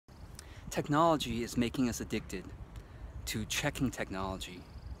Technology is making us addicted to checking technology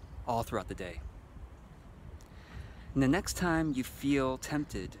all throughout the day. And the next time you feel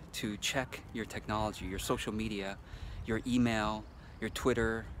tempted to check your technology, your social media, your email, your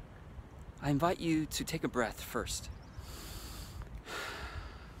Twitter, I invite you to take a breath first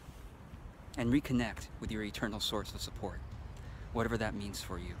and reconnect with your eternal source of support, whatever that means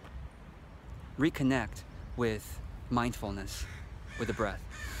for you. Reconnect with mindfulness, with the breath.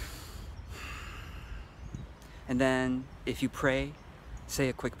 And then, if you pray, say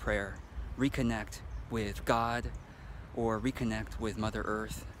a quick prayer. Reconnect with God, or reconnect with Mother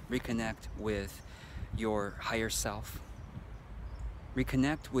Earth. Reconnect with your higher self.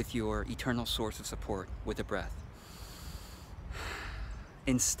 Reconnect with your eternal source of support with the breath,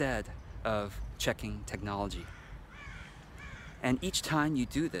 instead of checking technology. And each time you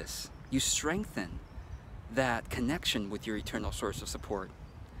do this, you strengthen that connection with your eternal source of support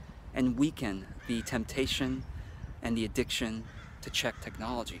and weaken the temptation and the addiction to check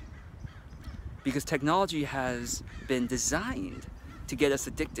technology. Because technology has been designed to get us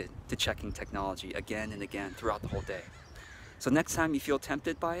addicted to checking technology again and again throughout the whole day. So next time you feel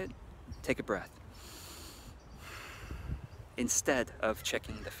tempted by it, take a breath. Instead of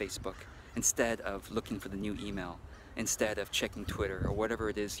checking the Facebook, instead of looking for the new email, instead of checking Twitter, or whatever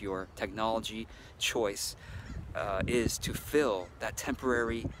it is your technology choice is to fill that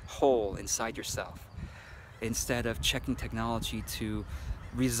temporary hole inside yourself, instead of checking technology to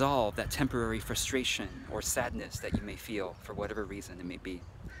resolve that temporary frustration or sadness that you may feel for whatever reason it may be.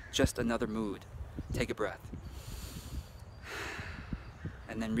 Just another mood. Take a breath.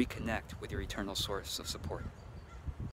 And then reconnect with your eternal source of support.